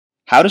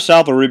How to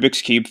solve a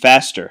Rubik's Cube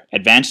faster,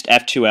 advanced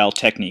F2L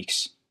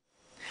techniques.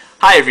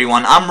 Hi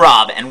everyone, I'm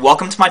Rob, and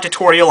welcome to my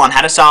tutorial on how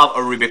to solve a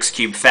Rubik's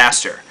Cube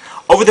faster.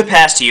 Over the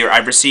past year,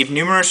 I've received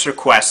numerous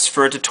requests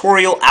for a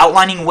tutorial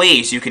outlining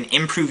ways you can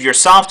improve your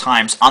solve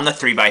times on the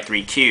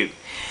 3x3 cube.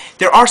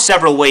 There are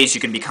several ways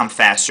you can become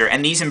faster,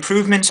 and these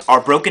improvements are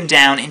broken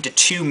down into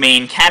two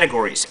main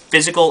categories,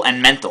 physical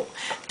and mental.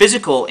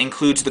 Physical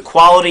includes the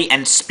quality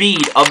and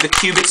speed of the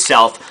cube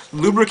itself,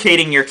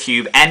 lubricating your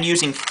cube, and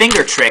using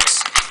finger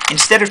tricks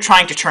instead of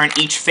trying to turn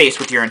each face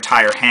with your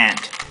entire hand.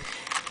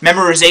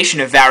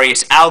 Memorization of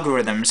various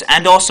algorithms,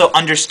 and also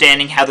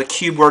understanding how the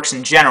cube works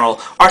in general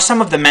are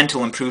some of the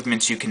mental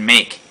improvements you can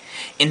make.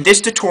 In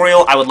this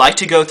tutorial, I would like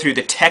to go through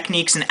the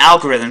techniques and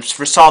algorithms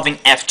for solving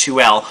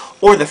F2L,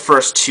 or the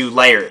first two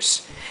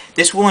layers.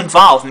 This will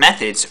involve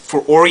methods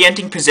for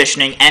orienting,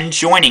 positioning, and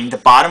joining the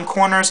bottom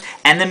corners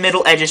and the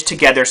middle edges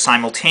together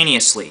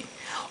simultaneously.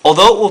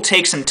 Although it will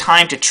take some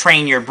time to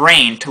train your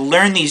brain to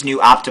learn these new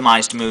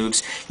optimized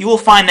moves, you will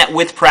find that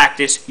with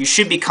practice, you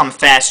should become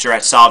faster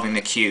at solving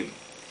the cube.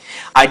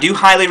 I do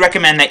highly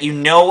recommend that you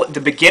know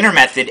the beginner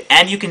method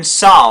and you can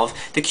solve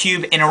the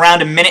cube in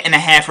around a minute and a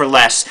half or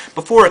less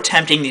before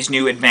attempting these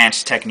new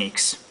advanced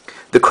techniques.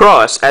 The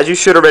cross, as you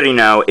should already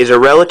know, is a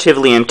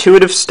relatively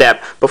intuitive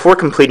step before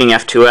completing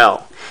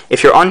F2L.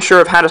 If you're unsure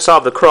of how to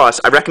solve the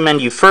cross, I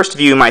recommend you first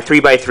view my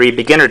 3x3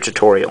 beginner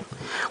tutorial.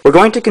 We're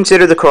going to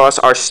consider the cross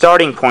our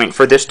starting point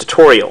for this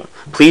tutorial.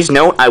 Please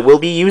note I will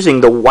be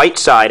using the white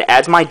side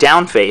as my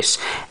down face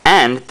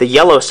and the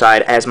yellow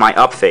side as my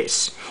up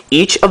face.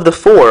 Each of the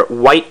four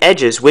white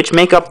edges which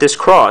make up this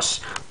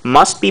cross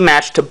must be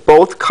matched to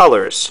both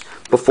colors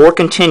before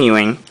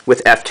continuing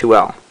with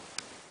F2L.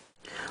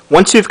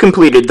 Once you've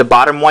completed the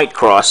bottom white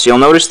cross, you'll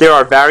notice there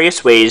are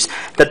various ways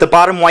that the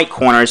bottom white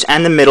corners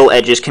and the middle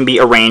edges can be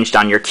arranged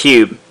on your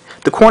cube.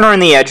 The corner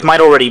and the edge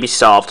might already be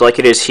solved like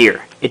it is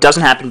here. It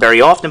doesn't happen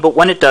very often, but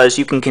when it does,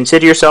 you can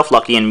consider yourself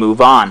lucky and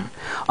move on.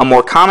 A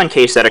more common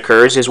case that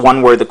occurs is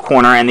one where the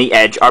corner and the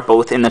edge are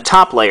both in the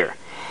top layer.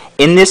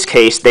 In this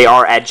case, they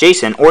are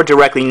adjacent or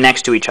directly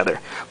next to each other,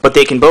 but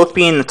they can both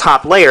be in the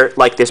top layer,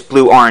 like this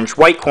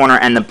blue-orange-white corner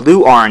and the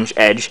blue-orange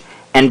edge,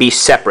 and be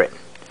separate.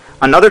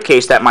 Another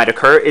case that might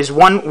occur is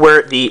one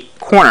where the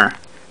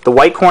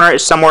white corner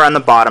is somewhere on the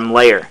bottom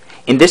layer.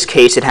 In this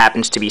case, it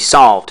happens to be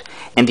solved,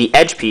 and the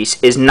edge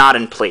piece is not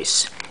in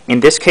place.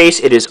 In this case,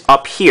 it is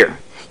up here.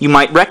 You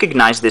might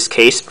recognize this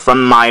case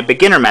from my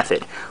beginner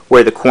method,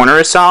 where the corner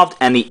is solved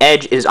and the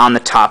edge is on the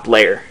top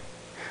layer.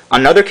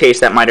 Another case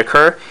that might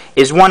occur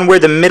is one where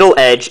the middle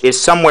edge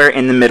is somewhere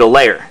in the middle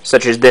layer,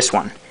 such as this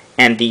one,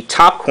 and the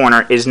top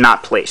corner is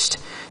not placed.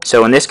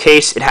 So in this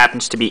case, it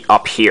happens to be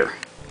up here.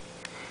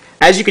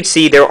 As you can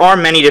see, there are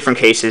many different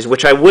cases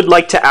which I would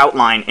like to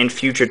outline in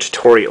future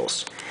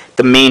tutorials.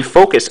 The main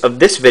focus of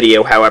this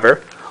video,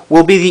 however,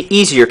 will be the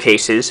easier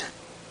cases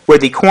where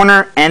the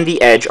corner and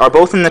the edge are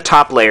both in the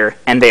top layer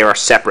and they are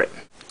separate.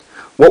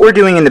 What we're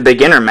doing in the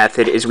beginner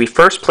method is we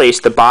first place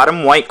the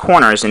bottom white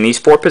corners in these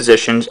four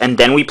positions and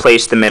then we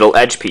place the middle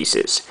edge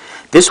pieces.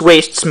 This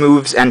wastes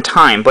moves and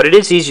time, but it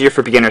is easier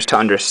for beginners to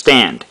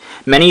understand.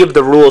 Many of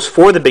the rules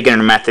for the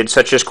beginner method,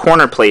 such as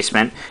corner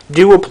placement,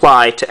 do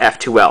apply to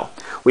F2L.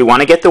 We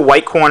want to get the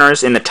white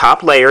corners in the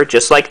top layer,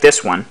 just like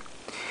this one,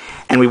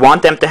 and we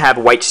want them to have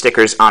white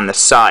stickers on the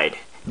side.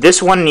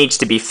 This one needs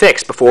to be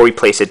fixed before we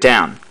place it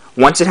down.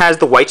 Once it has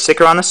the white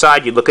sticker on the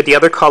side, you look at the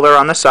other color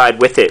on the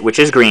side with it, which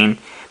is green,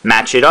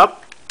 match it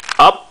up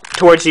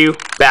towards you,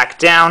 back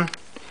down.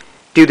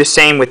 Do the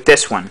same with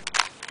this one.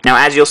 Now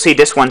as you'll see,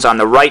 this one's on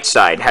the right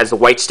side, has the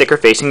white sticker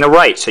facing the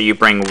right, so you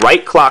bring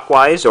right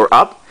clockwise or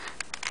up,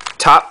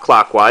 top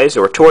clockwise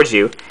or towards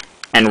you,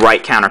 and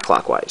right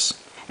counterclockwise.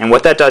 And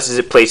what that does is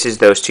it places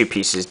those two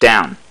pieces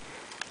down.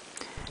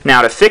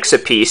 Now to fix a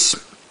piece,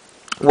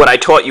 what I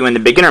taught you in the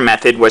beginner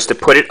method was to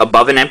put it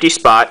above an empty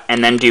spot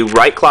and then do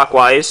right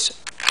clockwise,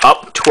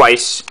 up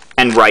twice,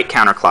 and right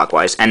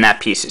counterclockwise, and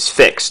that piece is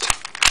fixed.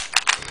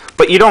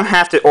 But you don't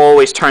have to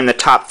always turn the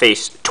top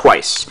face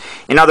twice.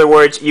 In other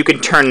words, you can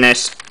turn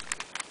this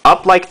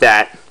up like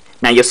that.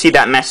 Now you'll see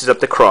that messes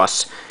up the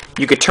cross.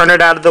 You could turn it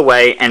out of the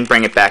way and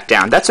bring it back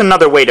down. That's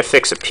another way to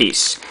fix a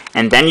piece.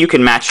 And then you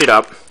can match it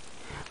up,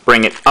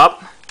 bring it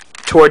up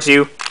towards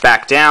you,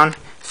 back down,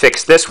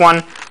 fix this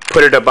one,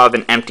 put it above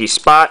an empty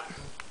spot,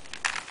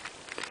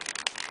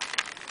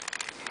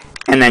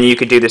 and then you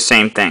could do the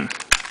same thing.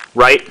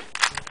 Right,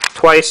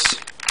 twice,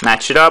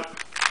 match it up,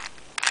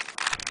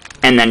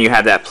 and then you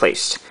have that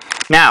placed.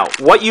 Now,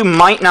 what you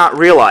might not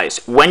realize,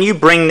 when you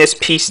bring this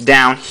piece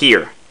down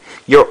here,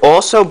 you're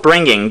also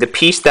bringing the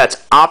piece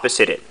that's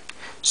opposite it.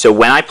 So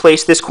when I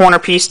place this corner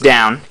piece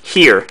down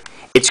here,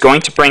 it's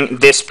going to bring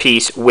this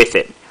piece with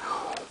it.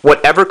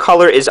 Whatever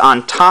color is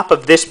on top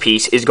of this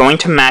piece is going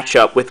to match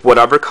up with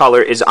whatever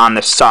color is on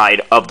the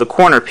side of the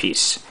corner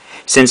piece.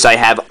 Since I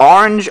have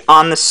orange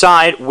on the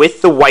side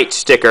with the white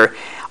sticker,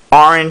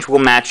 orange will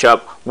match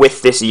up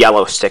with this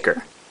yellow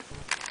sticker.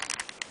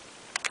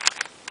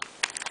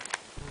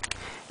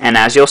 And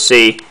as you'll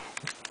see,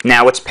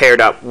 now it's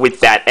paired up with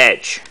that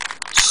edge.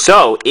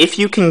 So if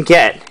you can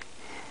get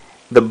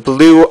the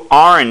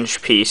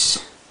blue-orange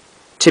piece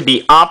to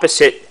be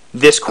opposite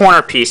this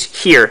corner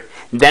piece here.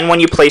 Then when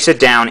you place it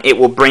down, it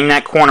will bring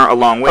that corner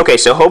along with it. Okay,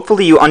 so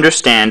hopefully you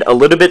understand a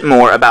little bit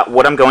more about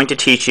what I'm going to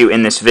teach you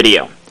in this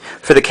video.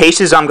 For the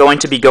cases I'm going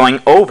to be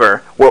going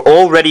over, we're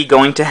already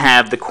going to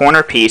have the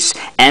corner piece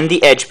and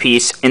the edge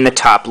piece in the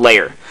top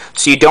layer.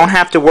 So you don't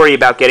have to worry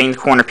about getting the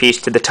corner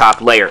piece to the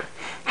top layer.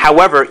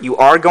 However, you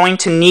are going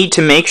to need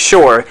to make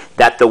sure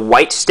that the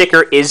white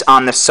sticker is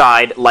on the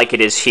side like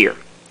it is here.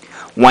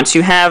 Once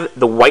you have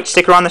the white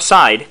sticker on the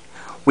side,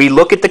 we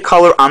look at the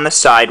color on the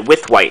side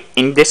with white.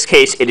 In this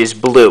case, it is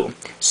blue.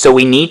 So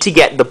we need to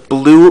get the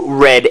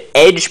blue-red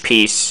edge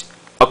piece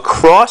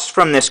across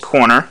from this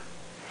corner,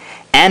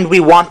 and we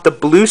want the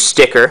blue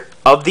sticker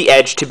of the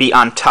edge to be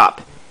on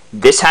top.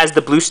 This has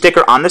the blue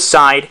sticker on the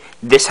side,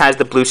 this has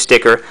the blue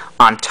sticker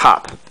on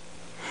top.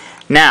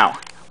 Now,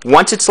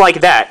 once it's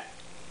like that,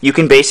 you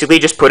can basically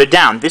just put it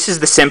down. This is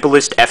the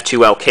simplest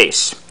F2L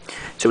case.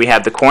 So we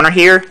have the corner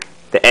here,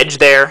 the edge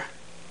there,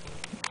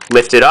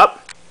 lift it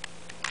up,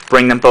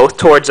 bring them both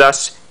towards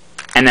us,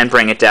 and then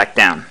bring it back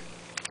down.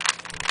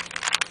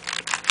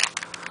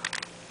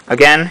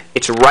 Again,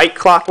 it's right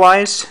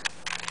clockwise,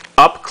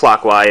 up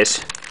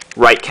clockwise,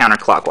 right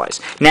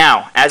counterclockwise.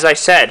 Now, as I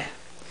said,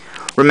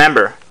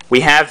 remember, we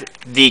have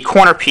the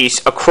corner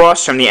piece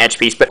across from the edge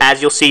piece, but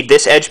as you'll see,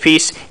 this edge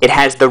piece, it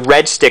has the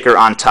red sticker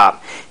on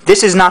top.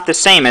 This is not the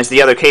same as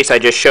the other case I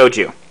just showed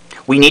you.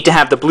 We need to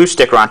have the blue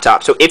sticker on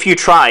top. So if you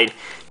tried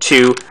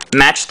to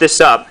match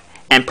this up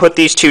and put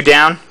these two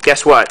down,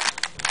 guess what?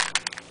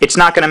 It's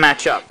not going to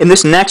match up. In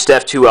this next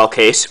F2L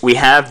case, we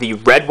have the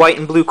red, white,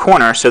 and blue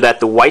corner so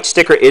that the white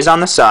sticker is on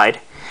the side,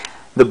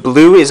 the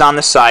blue is on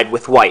the side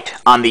with white.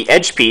 On the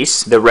edge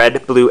piece, the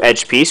red-blue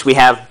edge piece, we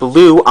have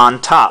blue on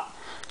top.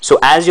 So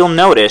as you'll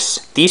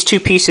notice, these two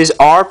pieces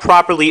are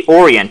properly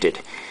oriented,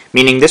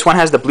 meaning this one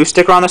has the blue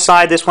sticker on the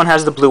side, this one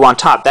has the blue on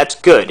top. That's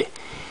good.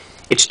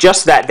 It's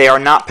just that they are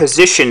not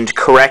positioned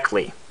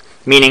correctly,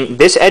 meaning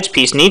this edge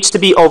piece needs to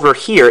be over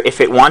here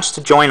if it wants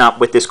to join up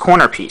with this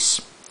corner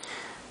piece.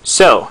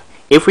 So,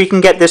 if we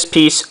can get this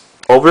piece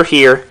over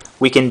here,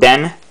 we can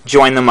then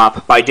join them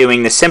up by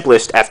doing the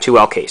simplest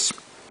F2L case.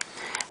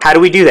 How do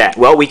we do that?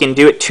 Well, we can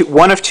do it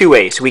one of two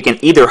ways. We can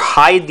either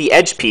hide the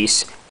edge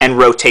piece and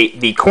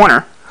rotate the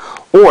corner,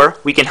 or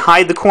we can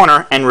hide the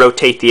corner and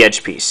rotate the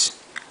edge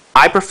piece.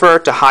 I prefer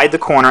to hide the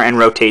corner and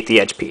rotate the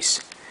edge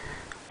piece.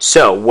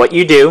 So, what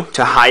you do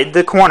to hide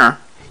the corner,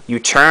 you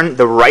turn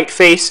the right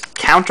face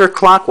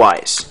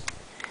counterclockwise.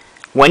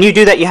 When you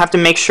do that, you have to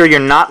make sure you're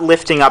not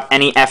lifting up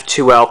any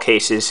F2L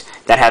cases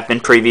that have been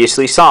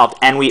previously solved,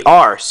 and we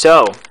are,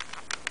 so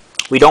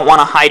we don't want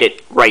to hide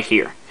it right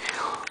here.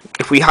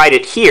 If we hide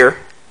it here,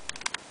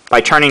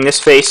 by turning this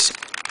face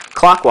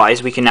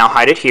clockwise, we can now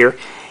hide it here.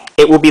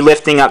 It will be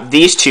lifting up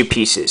these two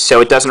pieces, so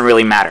it doesn't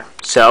really matter.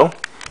 So,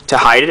 to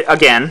hide it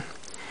again,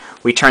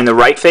 we turn the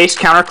right face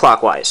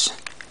counterclockwise.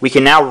 We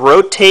can now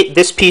rotate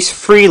this piece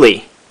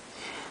freely.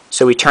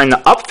 So we turn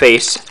the up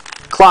face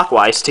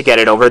clockwise to get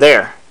it over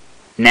there.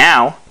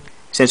 Now,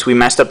 since we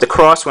messed up the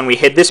cross when we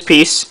hid this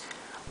piece,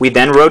 we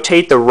then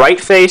rotate the right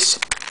face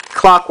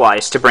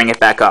clockwise to bring it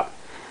back up.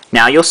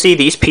 Now you'll see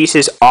these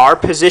pieces are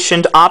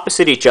positioned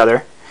opposite each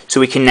other, so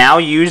we can now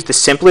use the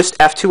simplest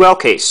F2L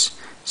case.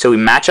 So we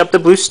match up the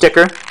blue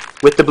sticker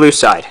with the blue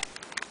side.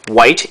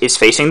 White is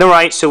facing the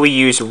right, so we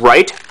use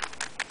right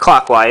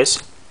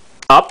clockwise,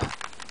 up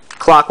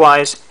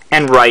clockwise,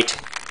 and right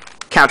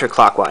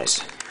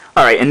counterclockwise.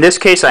 Alright, in this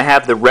case I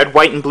have the red,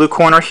 white, and blue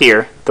corner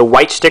here. The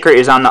white sticker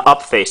is on the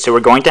up face, so we're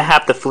going to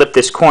have to flip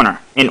this corner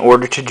in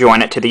order to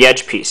join it to the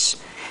edge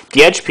piece.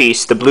 The edge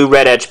piece, the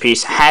blue-red edge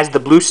piece, has the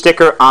blue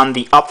sticker on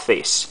the up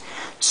face.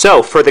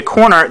 So for the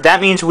corner,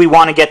 that means we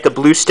want to get the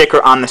blue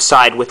sticker on the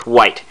side with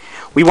white.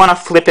 We want to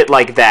flip it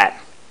like that.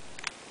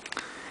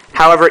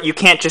 However, you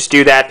can't just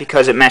do that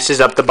because it messes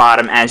up the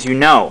bottom, as you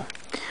know.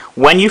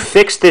 When you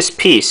fix this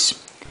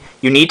piece,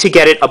 you need to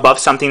get it above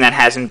something that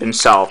hasn't been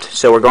solved.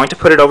 So we're going to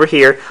put it over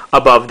here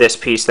above this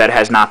piece that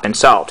has not been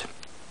solved.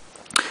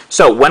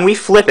 So when we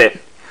flip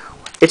it,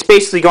 it's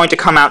basically going to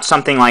come out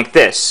something like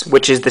this,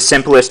 which is the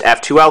simplest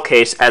F2L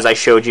case as I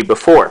showed you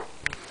before.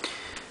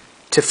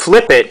 To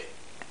flip it,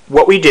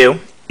 what we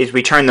do is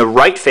we turn the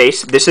right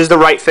face, this is the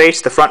right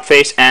face, the front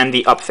face, and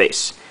the up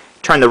face.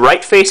 Turn the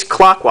right face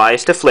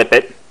clockwise to flip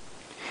it.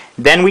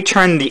 Then we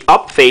turn the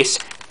up face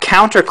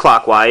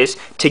counterclockwise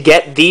to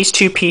get these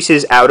two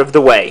pieces out of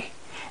the way.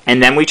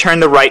 And then we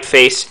turn the right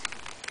face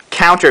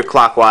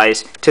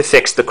counterclockwise to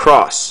fix the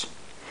cross.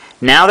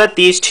 Now that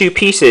these two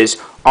pieces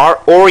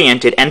are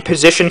oriented and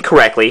positioned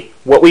correctly,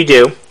 what we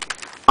do,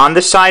 on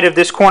the side of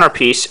this corner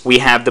piece, we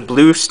have the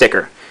blue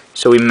sticker.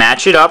 So we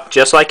match it up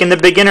just like in the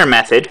beginner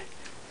method.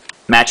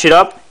 Match it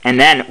up, and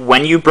then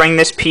when you bring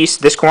this piece,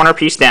 this corner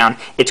piece down,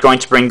 it's going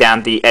to bring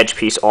down the edge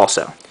piece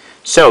also.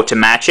 So to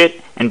match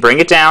it and bring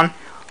it down,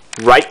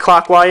 right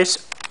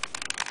clockwise,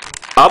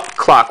 up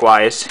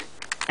clockwise,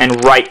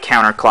 and right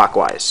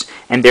counterclockwise.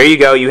 And there you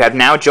go, you have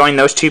now joined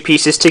those two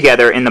pieces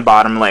together in the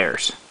bottom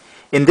layers.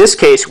 In this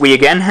case, we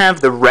again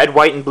have the red,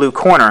 white, and blue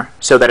corner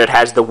so that it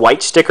has the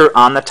white sticker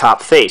on the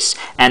top face,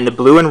 and the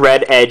blue and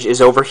red edge is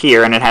over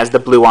here and it has the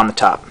blue on the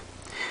top.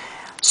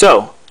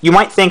 So, you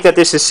might think that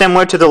this is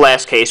similar to the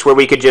last case where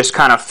we could just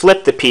kind of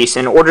flip the piece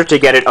in order to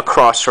get it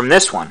across from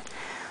this one.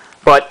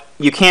 But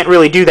you can't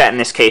really do that in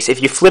this case.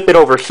 If you flip it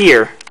over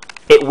here,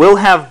 it will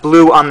have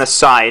blue on the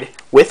side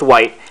with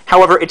white,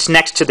 however it's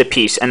next to the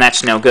piece and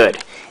that's no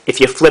good. If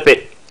you flip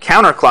it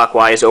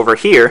counterclockwise over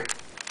here,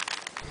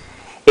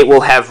 it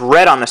will have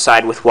red on the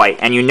side with white,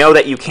 and you know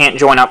that you can't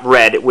join up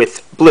red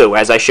with blue,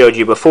 as I showed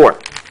you before.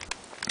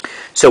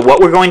 So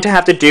what we're going to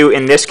have to do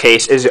in this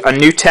case is a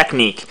new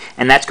technique,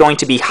 and that's going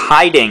to be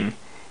hiding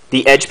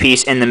the edge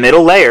piece in the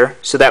middle layer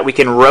so that we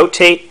can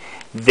rotate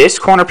this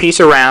corner piece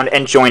around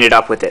and join it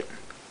up with it.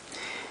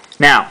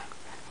 Now,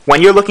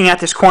 when you're looking at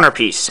this corner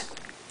piece,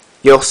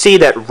 you'll see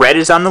that red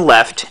is on the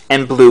left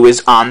and blue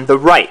is on the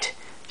right.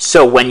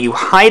 So when you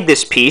hide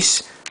this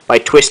piece by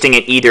twisting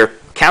it either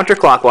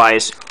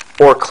counterclockwise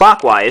or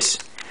clockwise,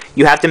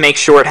 you have to make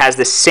sure it has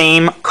the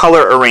same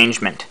color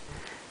arrangement.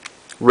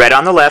 Red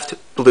on the left,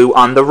 blue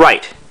on the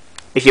right.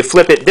 If you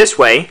flip it this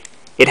way,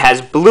 it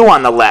has blue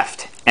on the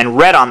left and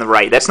red on the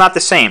right. That's not the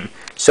same.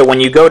 So when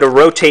you go to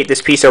rotate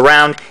this piece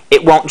around,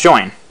 it won't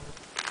join.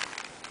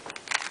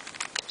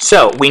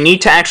 So we need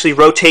to actually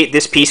rotate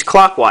this piece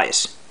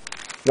clockwise.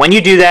 When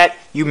you do that,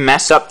 you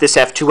mess up this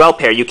F2L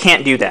pair. You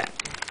can't do that.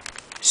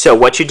 So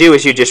what you do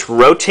is you just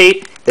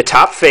rotate the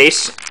top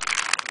face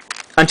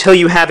until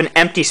you have an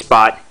empty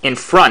spot in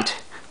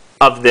front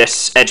of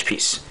this edge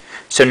piece.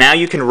 So now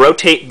you can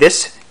rotate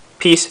this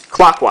piece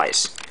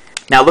clockwise.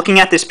 Now looking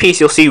at this piece,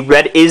 you'll see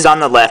red is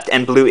on the left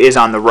and blue is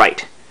on the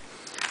right.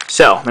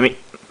 So let me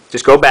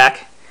just go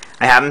back.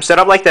 I have them set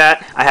up like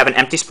that. I have an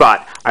empty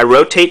spot. I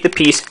rotate the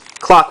piece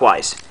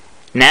clockwise.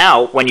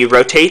 Now when you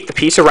rotate the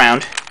piece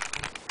around,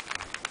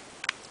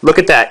 look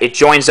at that, it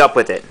joins up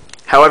with it.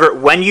 However,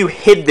 when you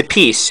hid the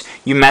piece,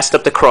 you messed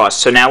up the cross.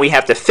 So now we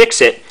have to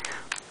fix it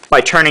by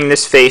turning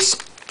this face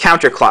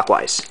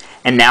counterclockwise.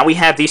 And now we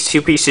have these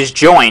two pieces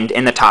joined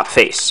in the top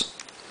face.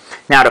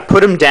 Now to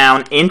put them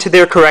down into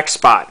their correct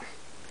spot,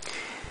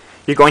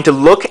 you're going to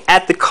look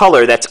at the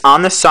color that's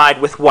on the side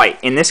with white.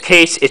 In this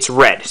case, it's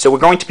red. So we're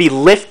going to be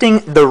lifting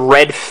the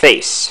red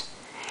face.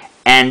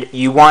 And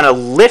you want to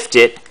lift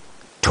it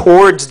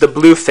towards the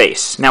blue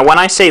face. Now when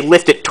I say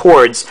lift it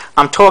towards,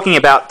 I'm talking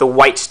about the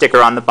white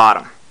sticker on the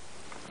bottom.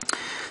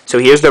 So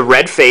here's the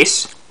red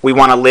face. We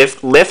want to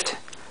lift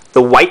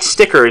the white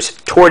stickers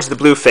towards the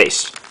blue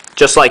face,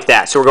 just like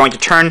that. So we're going to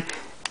turn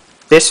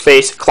this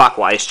face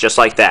clockwise, just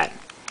like that.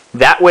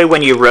 That way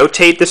when you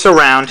rotate this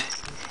around,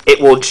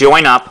 it will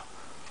join up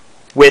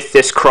with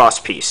this cross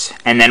piece.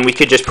 And then we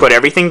could just put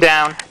everything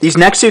down. These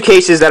next two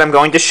cases that I'm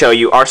going to show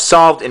you are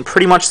solved in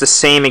pretty much the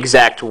same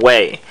exact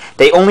way.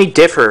 They only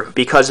differ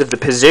because of the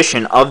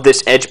position of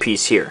this edge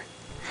piece here.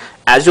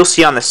 As you'll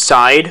see on the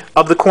side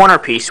of the corner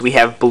piece, we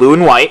have blue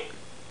and white.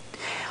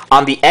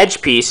 On the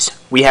edge piece,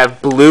 we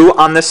have blue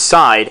on the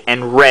side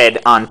and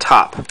red on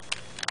top.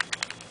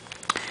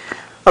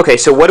 Okay,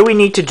 so what do we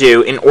need to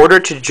do in order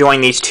to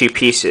join these two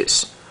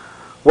pieces?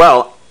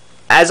 Well,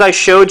 as I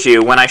showed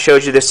you when I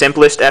showed you the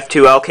simplest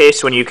F2L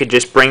case, when you could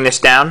just bring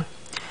this down,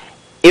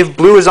 if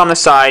blue is on the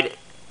side,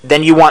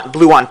 then you want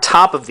blue on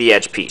top of the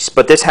edge piece,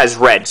 but this has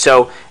red.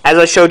 So, as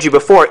I showed you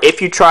before, if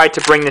you tried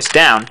to bring this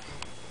down,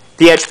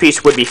 the edge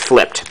piece would be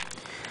flipped.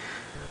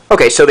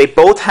 Okay, so they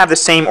both have the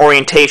same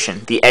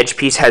orientation. The edge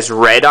piece has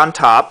red on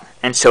top,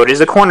 and so does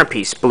the corner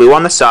piece. Blue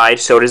on the side,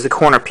 so does the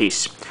corner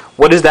piece.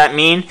 What does that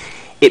mean?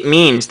 It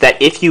means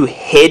that if you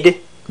hid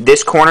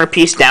this corner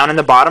piece down in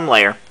the bottom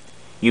layer,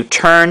 you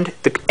turned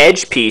the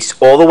edge piece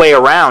all the way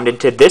around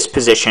into this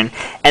position,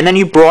 and then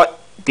you brought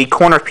the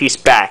corner piece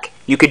back,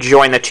 you could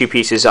join the two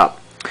pieces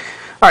up.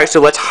 Alright, so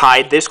let's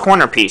hide this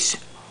corner piece.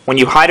 When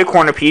you hide a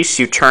corner piece,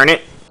 you turn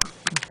it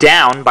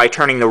down by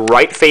turning the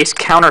right face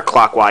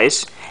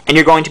counterclockwise, and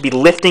you're going to be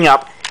lifting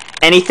up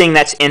anything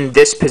that's in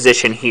this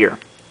position here.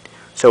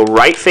 So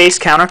right face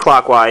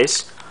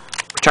counterclockwise,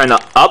 turn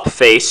the up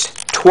face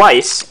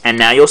twice, and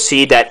now you'll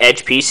see that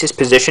edge piece is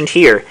positioned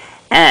here.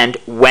 And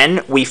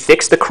when we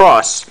fix the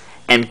cross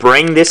and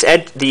bring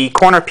the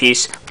corner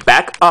piece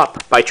back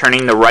up by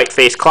turning the right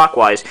face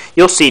clockwise,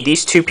 you'll see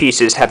these two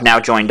pieces have now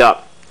joined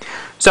up.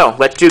 So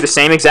let's do the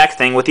same exact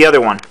thing with the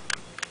other one.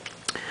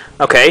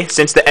 Okay,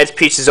 since the edge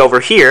piece is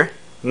over here,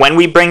 when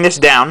we bring this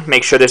down,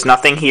 make sure there's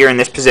nothing here in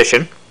this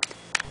position.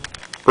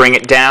 Bring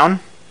it down,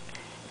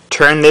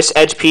 turn this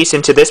edge piece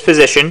into this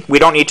position. We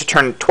don't need to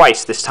turn it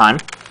twice this time.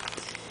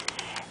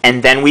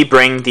 And then we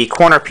bring the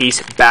corner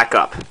piece back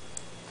up.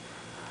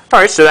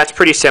 Alright, so that's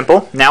pretty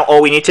simple. Now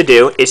all we need to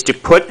do is to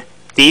put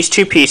these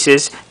two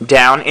pieces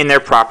down in their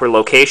proper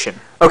location.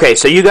 Okay,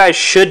 so you guys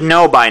should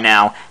know by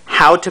now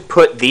how to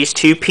put these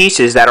two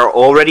pieces that are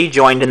already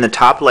joined in the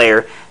top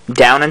layer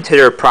down into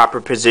their proper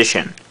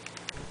position.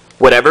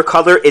 Whatever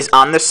color is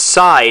on the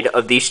side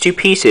of these two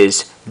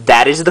pieces,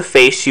 that is the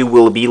face you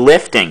will be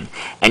lifting.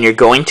 And you're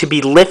going to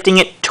be lifting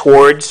it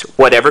towards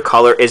whatever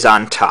color is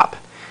on top.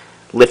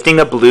 lifting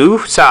the blue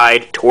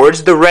side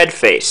towards the red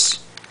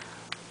face.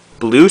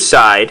 Blue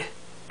side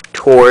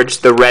towards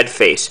the red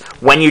face.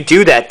 When you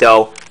do that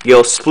though,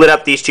 you'll split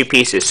up these two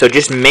pieces. So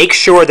just make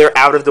sure they're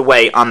out of the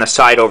way on the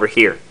side over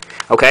here.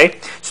 Okay?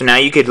 So now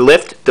you could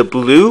lift the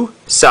blue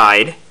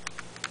side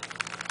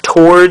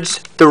towards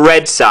the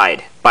red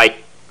side by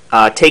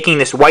taking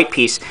this white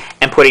piece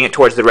and putting it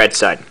towards the red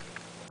side.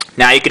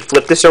 Now you could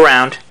flip this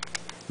around,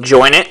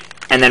 join it,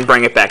 and then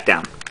bring it back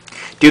down.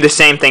 Do the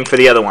same thing for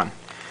the other one.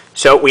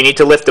 So we need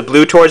to lift the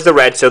blue towards the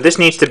red, so this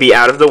needs to be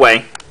out of the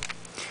way.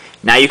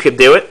 Now you could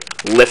do it,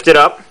 lift it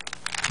up,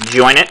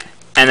 join it,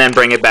 and then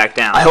bring it back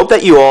down. I hope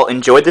that you all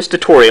enjoyed this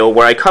tutorial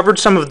where I covered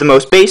some of the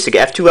most basic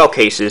F2L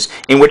cases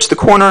in which the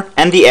corner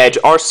and the edge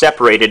are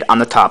separated on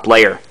the top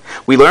layer.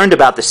 We learned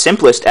about the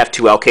simplest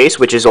F2L case,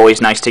 which is always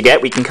nice to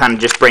get. We can kind of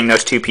just bring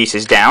those two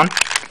pieces down.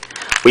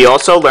 We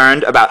also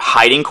learned about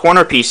hiding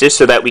corner pieces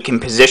so that we can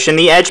position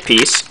the edge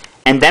piece,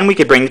 and then we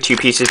could bring the two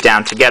pieces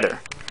down together.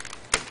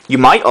 You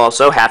might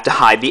also have to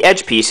hide the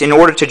edge piece in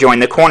order to join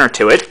the corner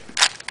to it,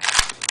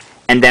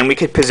 and then we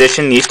could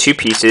position these two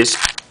pieces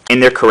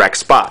in their correct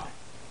spot.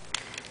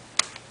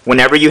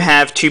 Whenever you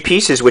have two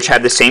pieces which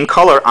have the same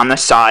color on the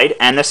side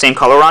and the same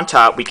color on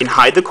top, we can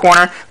hide the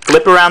corner,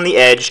 flip around the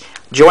edge,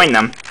 join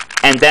them,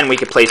 and then we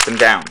can place them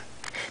down.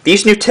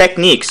 These new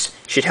techniques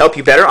should help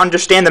you better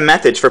understand the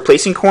methods for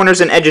placing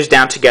corners and edges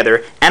down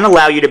together and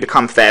allow you to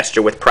become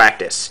faster with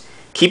practice.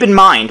 Keep in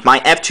mind, my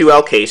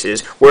F2L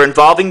cases were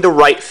involving the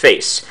right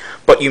face,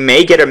 but you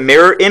may get a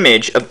mirror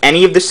image of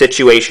any of the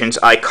situations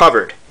I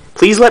covered.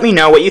 Please let me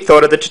know what you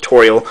thought of the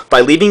tutorial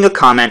by leaving a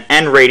comment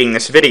and rating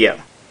this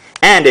video.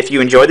 And if you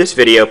enjoyed this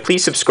video,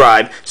 please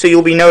subscribe so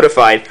you'll be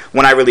notified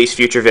when I release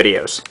future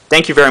videos.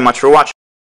 Thank you very much for watching.